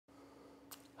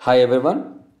Hi everyone.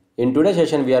 In today's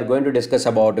session we are going to discuss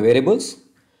about variables,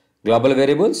 global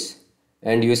variables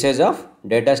and usage of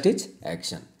DataStich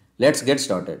action. Let's get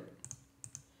started.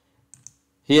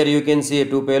 Here you can see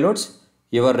two payloads.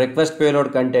 Your request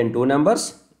payload contain two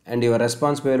numbers and your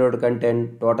response payload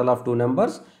contain total of two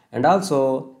numbers and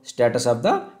also status of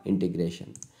the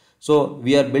integration. So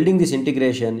we are building this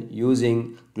integration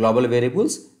using global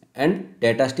variables and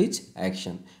DataStich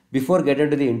action. Before getting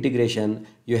to the integration,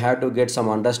 you have to get some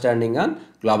understanding on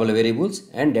global variables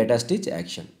and DataStich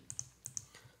action.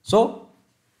 So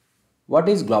what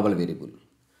is global variable?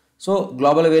 So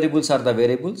global variables are the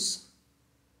variables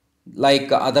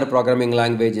like other programming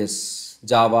languages,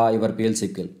 Java, your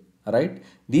PL/SQL, right?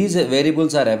 These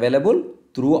variables are available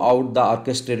throughout the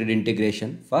orchestrated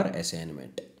integration for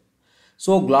assignment.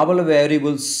 So global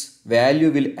variables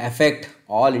value will affect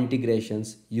all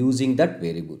integrations using that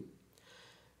variable.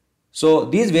 So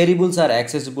these variables are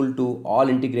accessible to all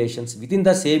integrations within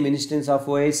the same instance of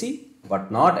OIC but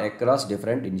not across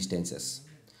different instances.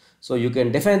 So you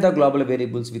can define the global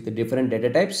variables with different data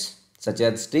types such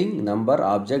as string, number,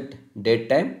 object, date,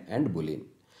 time and boolean.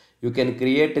 You can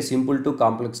create a simple to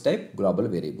complex type global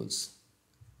variables.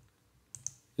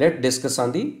 Let's discuss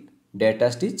on the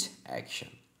DataStich action.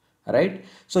 Right?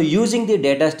 So using the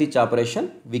DataStich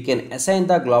operation, we can assign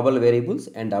the global variables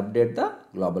and update the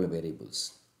global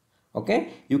variables. Okay,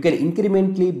 you can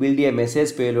incrementally build a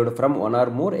message payload from one or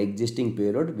more existing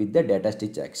payload with the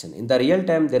DataStich action. In the real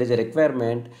time, there is a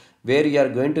requirement where you are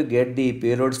going to get the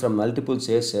payloads from multiple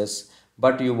sources,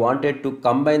 but you wanted to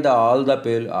combine all the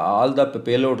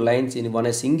payload lines in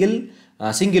one single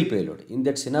payload. In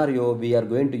that scenario, we are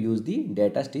going to use the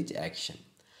DataStich action.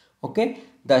 Okay,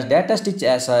 the DataStich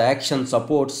action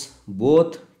supports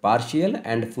both partial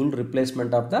and full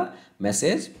replacement of the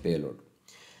message payload.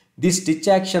 This stitch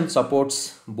action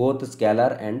supports both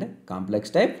scalar and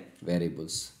complex type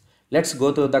variables. Let's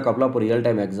go through the couple of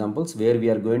real-time examples where we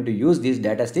are going to use this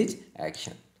DataStich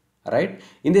action. Right?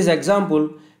 In this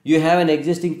example, you have an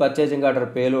existing purchasing order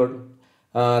payload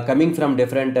coming from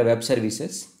different web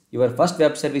services. Your first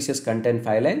web services contain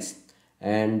 5 lines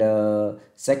and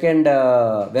second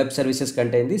web services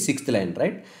contain the 6th line,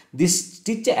 right? This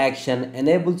stitch action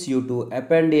enables you to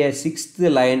append a 6th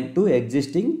line to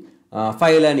existing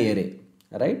 5-line array,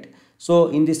 right? So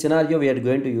in this scenario, we are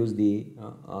going to use the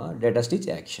DataStich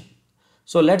action.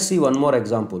 So let's see one more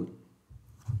example.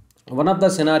 One of the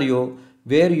scenario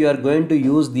where you are going to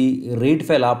use the read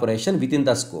file operation within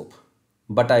the scope,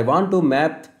 but I want to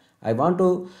map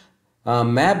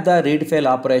the read file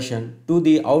operation to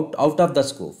the out of the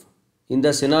scope. In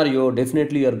the scenario,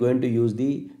 definitely you are going to use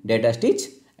the DataStich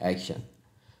action.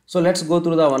 So let's go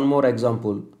through the one more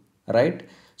example, right?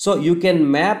 So you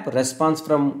can map response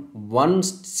from one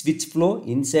switch flow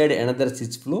inside another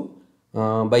switch flow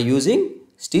by using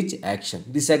stitch action.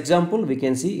 This example we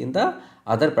can see in the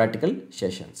other practical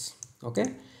sessions.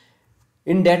 Okay.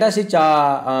 In DataStich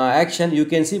action, you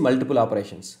can see multiple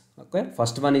operations. Okay.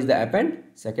 First one is the append,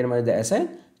 second one is the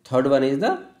assign, third one is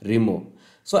the remove.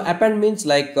 So append means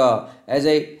like as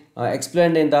I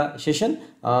explained in the session,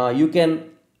 you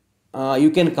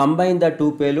can combine the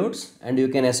two payloads and you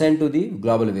can assign to the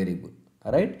global variable.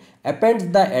 Alright,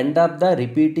 append the end of the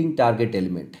repeating target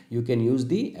element. You can use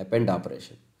the append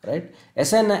operation. Right,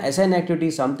 assign activity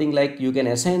is something like you can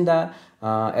assign the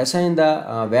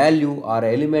value or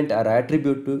element or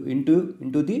attribute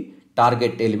into the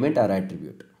target element or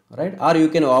attribute. Right, or you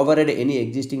can override any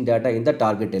existing data in the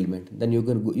target element. Then you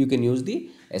can use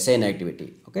the assign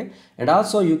activity. Okay, and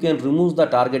also you can remove the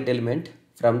target element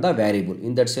from the variable.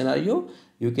 In that scenario,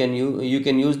 you can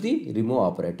use the remove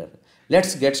operator.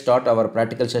 Let's get start our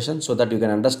practical session so that you can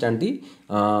understand the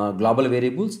global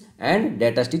variables and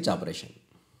DataStich operation.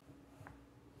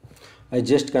 I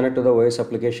just connect to the OS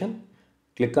application,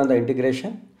 click on the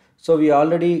integration. So we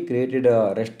already created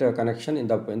a REST connection in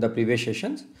the previous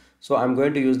sessions. So I'm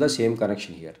going to use the same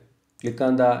connection here. Click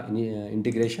on the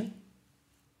integration,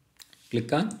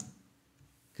 click on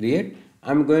create.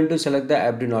 I'm going to select the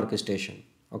AppDyn orchestration.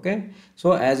 Okay.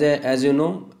 So as you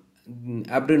know,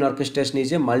 AppDyn orchestration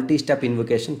is a multi-step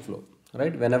invocation flow.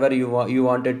 Right. Whenever you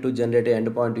wanted to generate an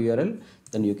endpoint URL,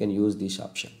 then you can use this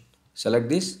option. Select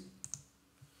this.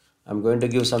 I'm going to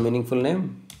give some meaningful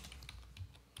name,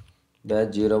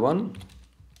 -01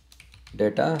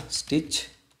 DataStich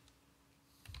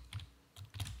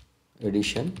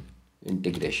edition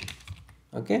integration.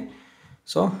 Okay,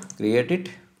 so create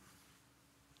it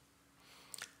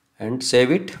and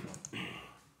save it.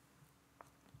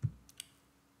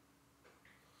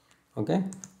 Okay,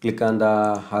 click on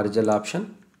the horizontal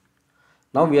option.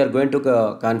 Now we are going to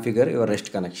configure your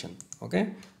REST connection.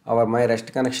 Okay, my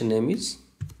REST connection name is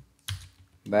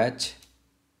batch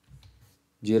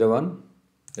 01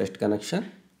 REST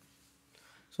connection.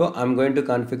 So I'm going to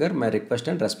configure my request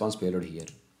and response payload here.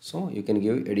 So you can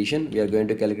give addition. We are going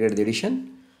to calculate the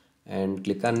addition and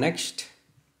click on next.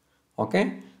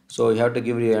 Okay. So you have to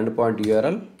give your endpoint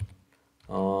URL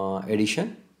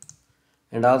addition,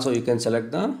 and also you can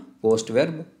select the post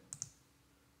verb.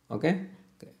 Okay.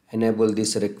 Enable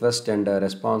this request and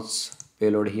response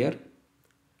payload here.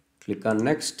 Click on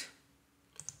next.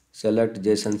 Select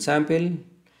JSON sample.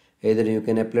 Either you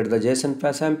can upload the JSON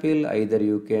sample, either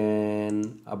you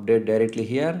can update directly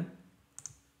here.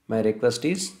 My request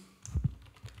is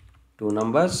 2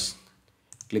 numbers.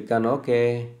 Click on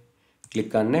OK.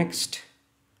 Click on next.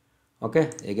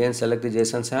 Okay, again select the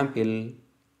JSON sample.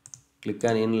 Click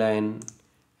on inline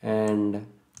and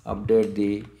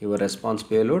update your response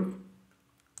payload.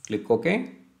 Click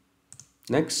OK.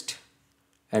 Next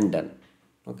and done.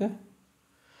 Okay.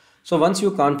 So once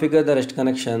you configure the REST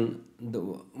connection, the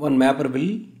one mapper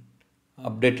will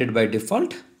updated by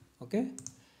default. Okay,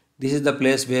 this is the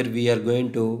place where we are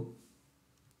going to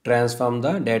transform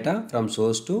the data from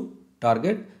source to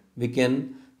target. We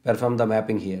can perform the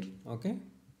mapping here. Okay,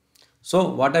 so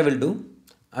what I will do,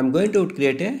 I'm going to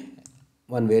create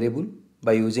one variable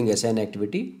by using assign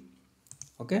activity.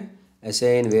 Okay,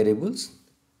 assign variables.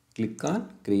 Click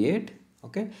on create.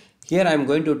 Okay, here I'm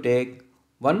going to take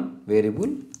one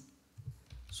variable.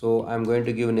 So I'm going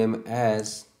to give name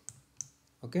as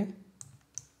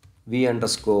v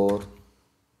underscore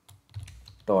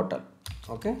total.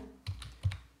 Okay,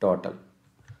 total.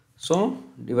 So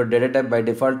your data type by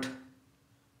default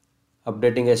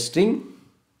updating a string,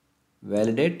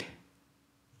 validate.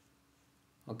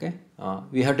 Okay,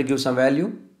 we have to give some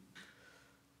value.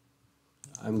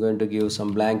 I'm going to give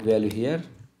some blank value here,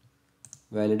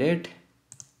 validate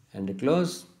and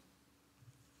close.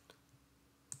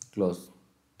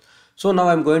 So now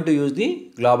I'm going to use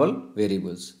the global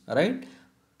variables. Alright,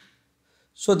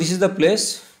 so this is the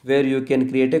place where you can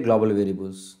create a global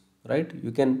variables. Right,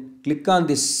 you can click on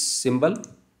this symbol.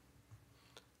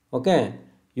 Okay,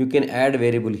 you can add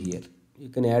variable here. You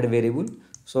can add variable.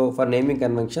 So for naming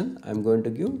convention, I'm going to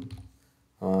give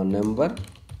number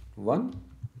 1.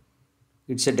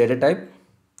 It's a data type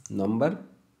number,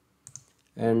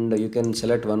 and you can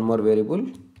select one more variable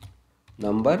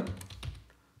number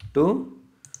 2.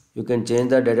 You can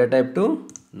change the data type to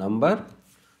number.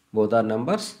 Both are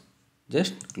numbers.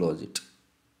 Just close it.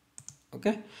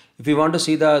 Okay. If you want to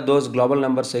see those global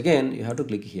numbers again, you have to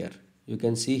click here. You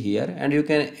can see here, and you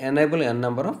can enable n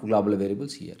number of global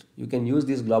variables here. You can use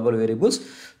these global variables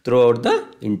throughout the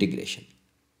integration.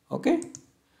 Okay.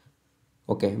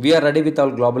 Okay. We are ready with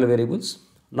our global variables.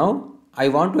 Now I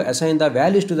want to assign the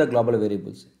values to the global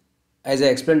variables. As I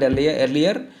explained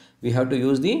earlier, we have to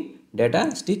use the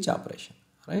DataStich operation.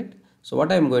 Right. So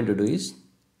what I am going to do is,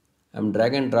 I am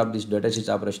drag and drop this DataStich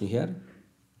operation here.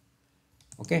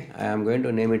 Okay, I am going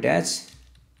to name it as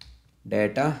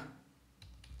DataStich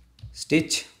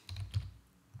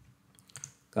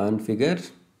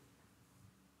configure.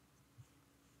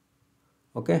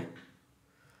 Okay,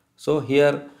 so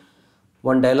here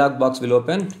one dialog box will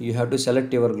open. You have to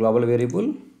select your global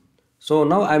variable. So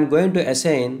now I am going to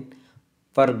assign,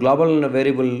 for global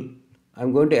variable, I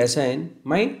am going to assign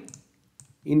my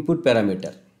input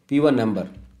parameter p1 number.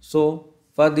 So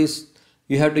for this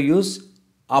you have to use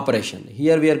operation.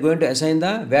 Here we are going to assign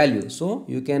the value. So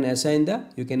you can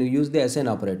use the assign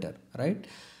operator, right?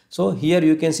 So here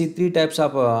you can see 3 types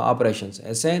of operations: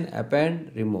 assign,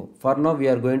 append, remove. For now we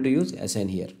are going to use assign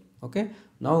here. Okay,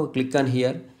 now click on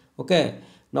here. Okay,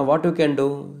 now what you can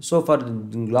do, so for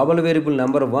global variable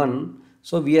number 1,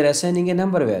 so we are assigning a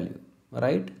number value,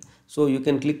 right? So you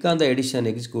can click on the addition,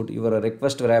 execute your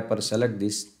request wrapper, select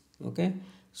this. Okay,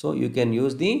 so you can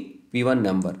use the p1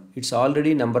 number. It's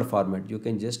already number format. You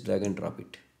can just drag and drop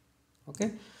it.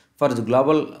 Okay, for the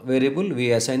global variable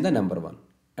we assign the number 1,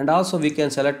 and also we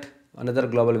can select another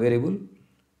global variable.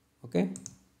 Okay,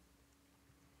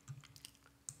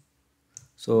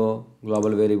 so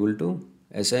global variable 2,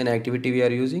 assign activity we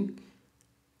are using.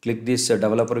 Click this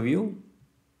developer view.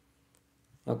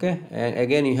 Okay, and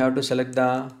again you have to select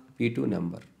the p2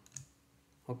 number.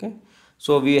 Okay,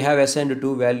 so we have assigned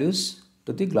 2 values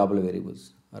to the global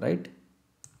variables. Alright,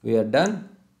 we are done.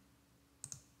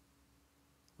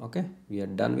 Okay, we are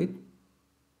done with.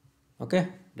 Okay,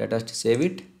 let us save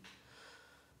it.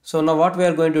 So now what we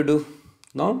are going to do,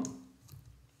 now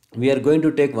we are going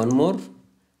to take one more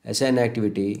assign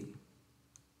activity.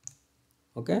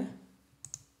 Okay,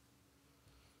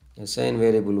 assign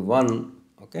variable 1.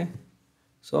 Okay,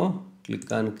 so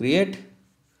click on create.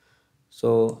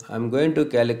 So I'm going to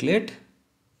calculate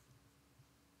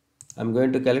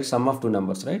sum of two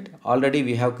numbers, right? Already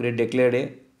we have declared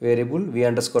a variable v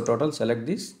underscore total. Select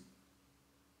this,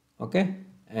 okay,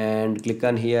 and click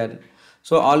on here.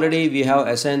 So already we have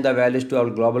assigned the values to our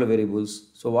global variables.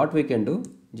 So what we can do,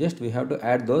 just we have to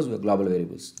add those global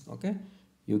variables, okay.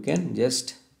 You can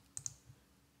just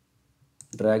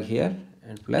drag here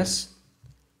and plus,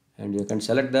 and you can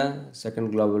select the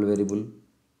second global variable,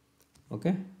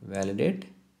 okay, validate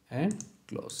and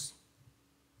close,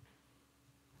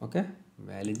 okay,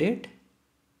 validate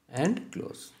and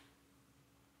close,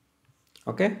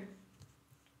 okay.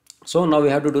 So now we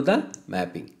have to do the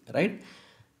mapping, right?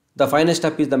 The final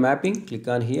step is the mapping. Click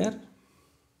on here,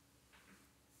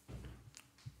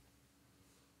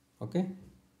 okay.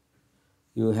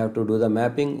 You have to do the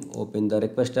mapping. Open the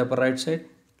request upper right side,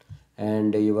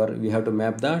 and we have to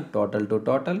map the total to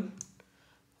total,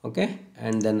 okay.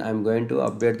 And then I'm going to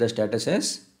update the status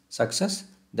as success.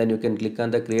 Then you can click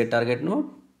on the create target node.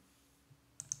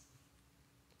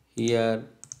 Here,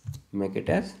 make it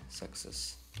as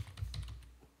success,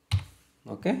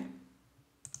 okay.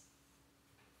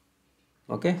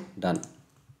 Okay, done.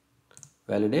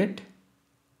 Validate,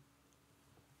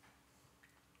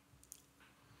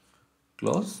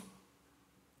 close.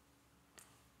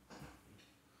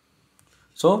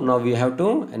 So now we have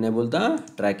to enable the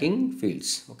tracking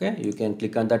fields, okay. You can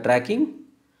click on the tracking.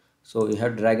 So you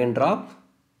have drag and drop,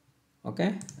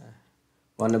 okay,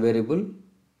 one variable,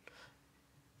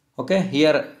 okay.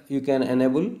 Here you can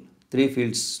enable three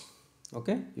fields,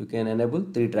 okay. You can enable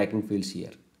three tracking fields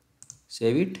here.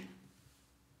 Save it,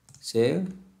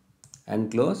 save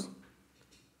and close.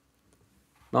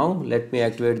 Now let me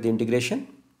activate the integration.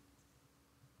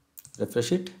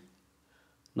 Refresh it.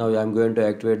 Now I am going to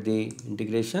activate the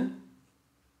integration.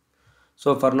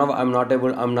 So for now I'm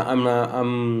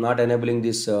not enabling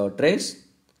this trace.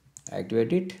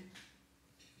 Activate it,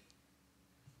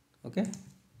 okay.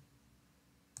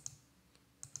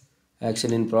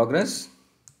 Action in progress.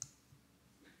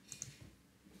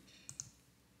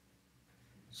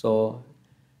 So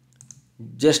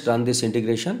just run this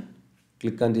integration.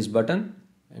 Click on this button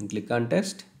and click on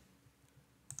test.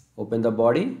 Open the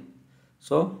body.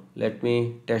 So let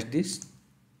me test this.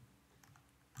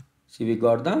 See, we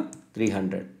got the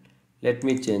 300. Let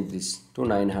me change this to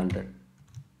 900,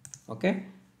 okay.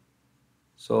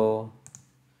 So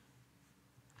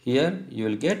here you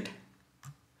will get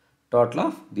total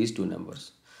of these two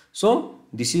numbers. So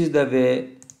this is the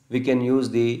way we can use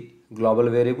the global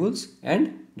variables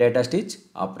and DataStich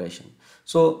operation.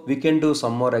 So we can do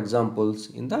some more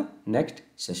examples in the next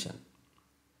session.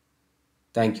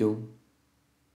 Thank you.